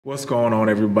What's going on,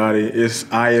 everybody? It's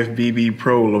IFBB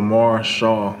Pro Lamar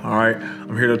Shaw. All right,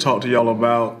 I'm here to talk to y'all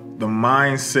about the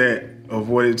mindset of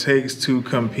what it takes to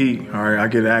compete. All right, I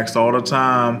get asked all the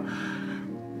time,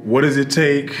 what does it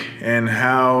take and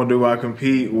how do I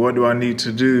compete? What do I need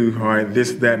to do? All right,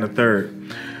 this, that, and the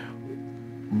third.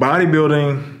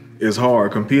 Bodybuilding is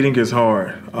hard. Competing is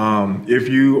hard. If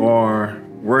you are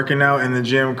working out in the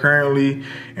gym currently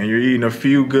and you're eating a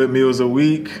few good meals a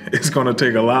week, it's gonna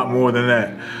take a lot more than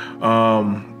that.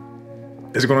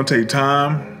 It's gonna take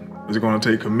time, it's gonna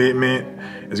take commitment,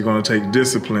 it's gonna take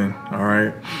discipline, all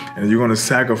right? And you're gonna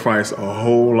sacrifice a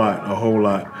whole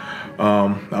lot.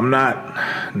 I'm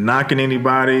not knocking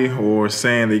anybody or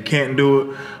saying they can't do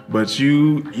it, but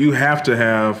you have to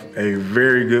have a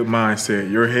very good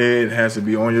mindset. Your head has to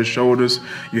be on your shoulders.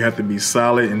 You have to be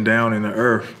solid and down in the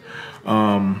earth.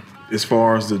 As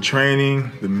far as the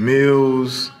training, the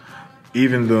meals,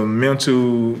 even the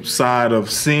mental side of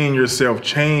seeing yourself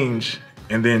change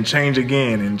and then change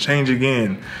again and change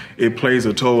again, it plays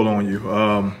a toll on you.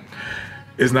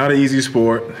 It's not an easy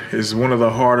sport. It's one of the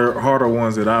harder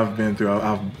ones that I've been through.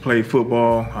 I've played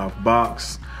football, I've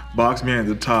boxed being at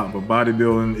the top, but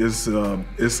bodybuilding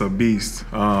it's a beast.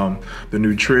 The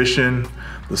nutrition,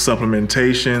 the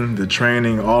supplementation, the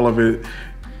training, all of it,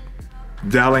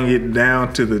 dialing it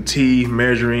down to the T,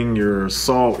 measuring your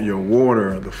salt, your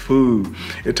water, the food.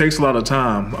 It takes a lot of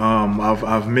time.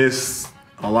 I've missed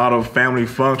a lot of family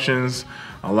functions,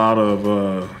 a lot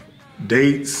of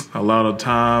dates, a lot of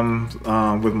time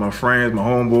with my friends, my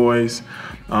homeboys.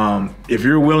 If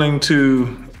you're willing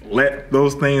to let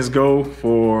those things go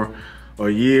for a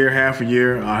year, half a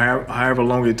year, however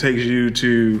long it takes you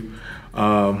to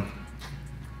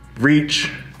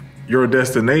reach your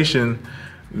destination,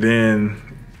 then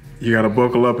you got to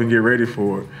buckle up and get ready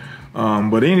for it.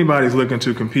 But anybody's looking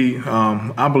to compete,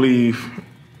 I believe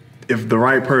if the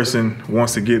right person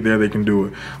wants to get there, they can do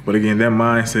it. But again, that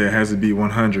mindset has to be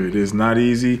 100. It's not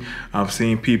easy. I've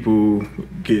seen people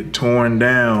get torn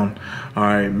down, all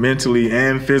right, mentally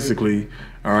and physically,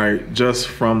 all right, just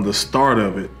from the start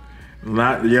of it,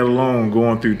 not yet alone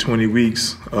going through 20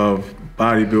 weeks of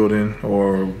bodybuilding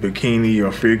or bikini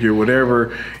or figure,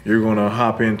 whatever you're gonna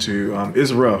hop into.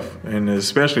 It's rough, and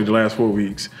especially the last 4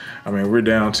 weeks. I mean, we're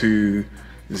down to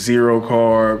 0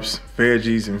 carbs,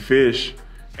 veggies, and fish,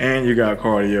 and you got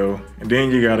cardio, and then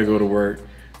you gotta go to work,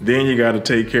 then you gotta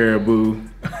take care of boo.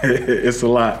 It's a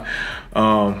lot.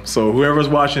 So whoever's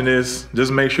watching this,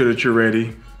 just make sure that you're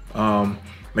ready.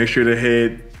 Make sure the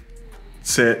head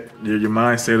set, your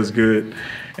mindset is good,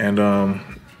 and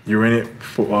you're in it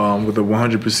for, with a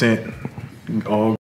 100% all